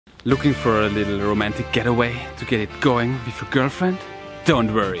Looking for a little romantic getaway to get it going with your girlfriend?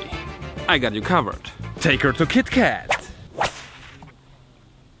 Don't worry, I got you covered. Take her to Kit Kat.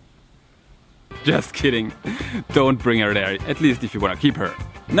 Just kidding. Don't bring her there, at least if you wanna keep her.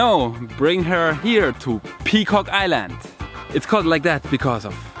 No, bring her here to Peacock Island. It's called like that because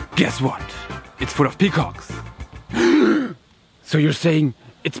of, guess what? It's full of peacocks. So you're saying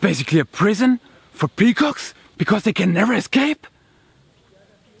it's basically a prison for peacocks because they can never escape?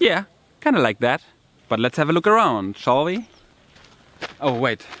 Yeah, kinda like that. But let's have a look around, shall we? Oh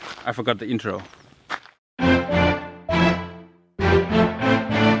wait, I forgot the intro.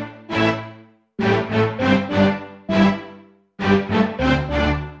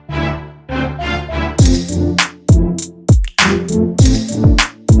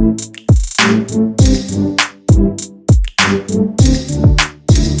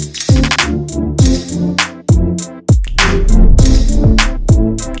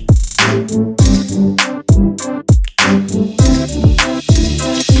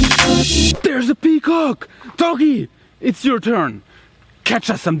 There's a peacock! Doggy, it's your turn. Catch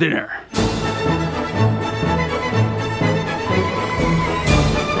us some dinner.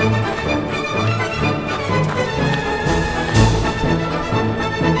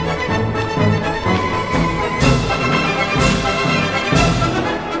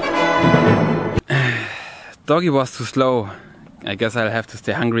 Doggy was too slow. I guess I'll have to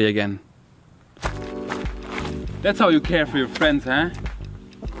stay hungry again. That's how you care for your friends, huh?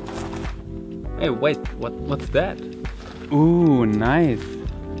 Hey, wait, what's that? Ooh, nice.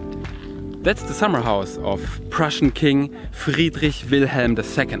 That's the summer house of Prussian King Friedrich Wilhelm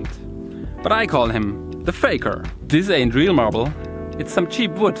II. But I call him the faker. This ain't real marble, it's some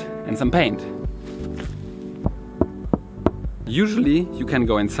cheap wood and some paint. Usually you can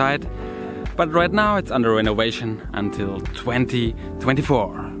go inside, but right now it's under renovation until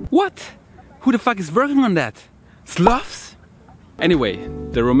 2024. What? Who the fuck is working on that? Sloths? Anyway,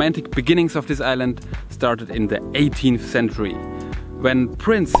 the romantic beginnings of this island started in the 18th century, when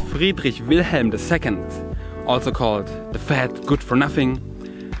Prince Friedrich Wilhelm II, also called the Fat Good-for-Nothing,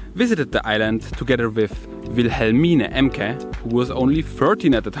 visited the island together with Wilhelmine Emke, who was only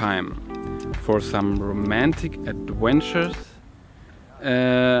 13 at the time, for some romantic adventures.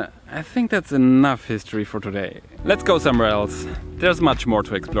 I think that's enough history for today. Let's go somewhere else. There's much more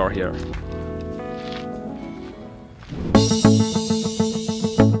to explore here.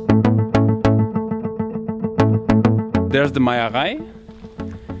 There's the Meierei,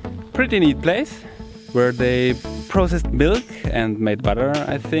 pretty neat place, where they processed milk and made butter,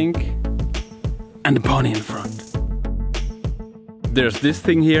 I think. And the pony in front. There's this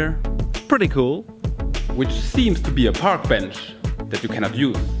thing here, pretty cool, which seems to be a park bench that you cannot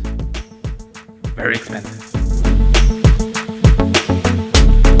use. Very expensive.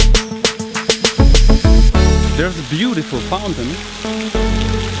 There's a beautiful fountain.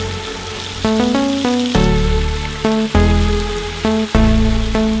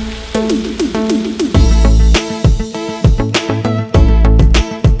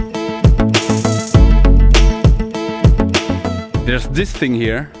 There's this thing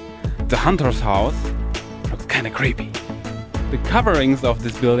here, the hunter's house. Looks kinda creepy. The coverings of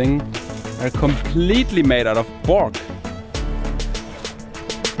this building are completely made out of bark.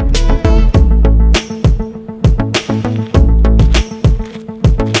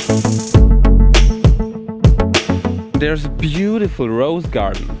 There's a beautiful rose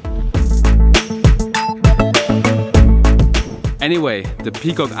garden. Anyway, the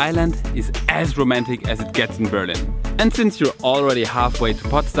Peacock Island is as romantic as it gets in Berlin. And since you're already halfway to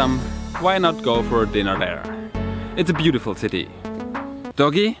Potsdam, why not go for a dinner there? It's a beautiful city.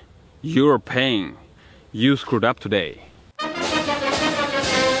 Doggy, you're paying. You screwed up today.